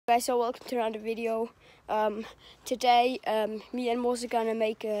Guys, so welcome to another video. Today me and Mose are gonna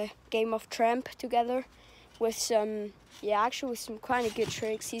make a game of T.R.A.M.P together with some, with some kind of good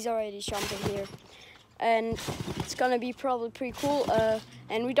tricks. He's already jumping here and it's gonna be probably pretty cool.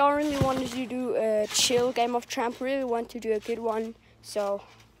 And we don't really want to do a chill game of T.R.A.M.P, we really want to do a good one, so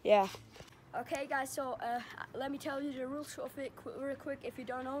yeah. Okay guys, so let me tell you the rules of it real quick if you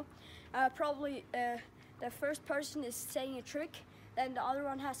don't know. Probably the first person is saying a trick, then the other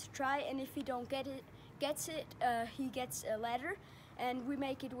one has to try, and if he don't gets it, he gets a letter, and we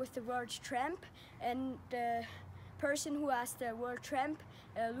make it with the word T.R.A.M.P, and the person who has the word T.R.A.M.P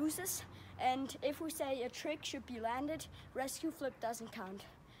loses. And if we say a trick should be landed, rescue flip doesn't count.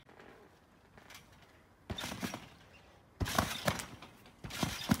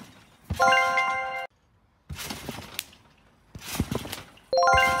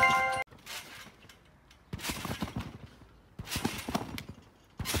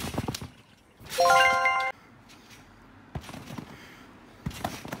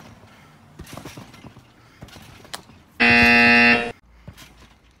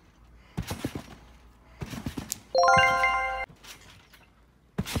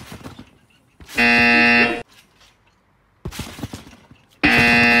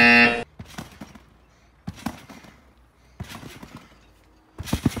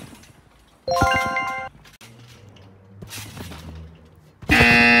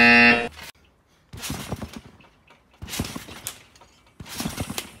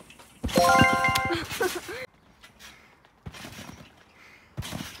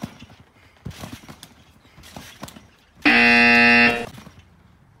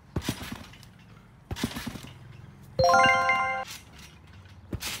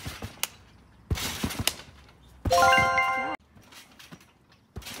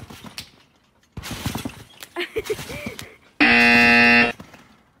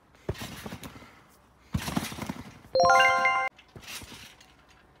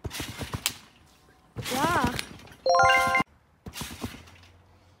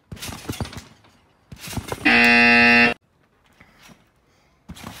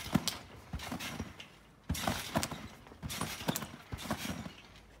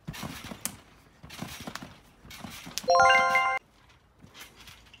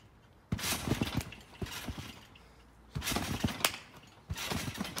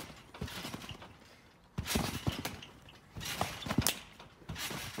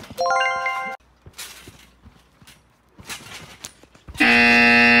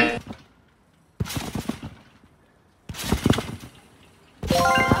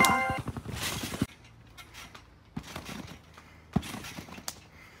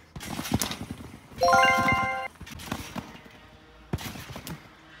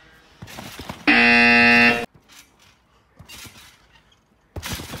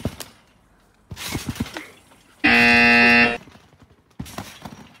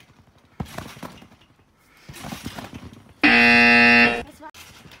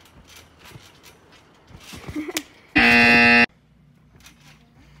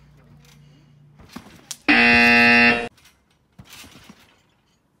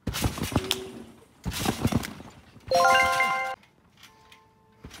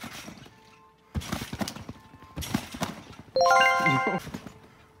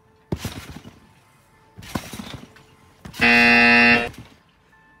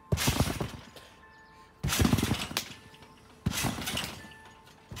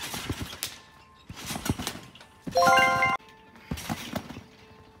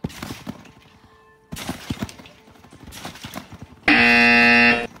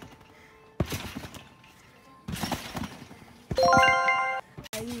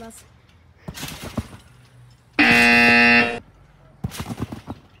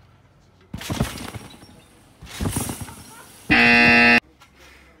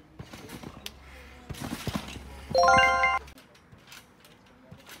 Yeah.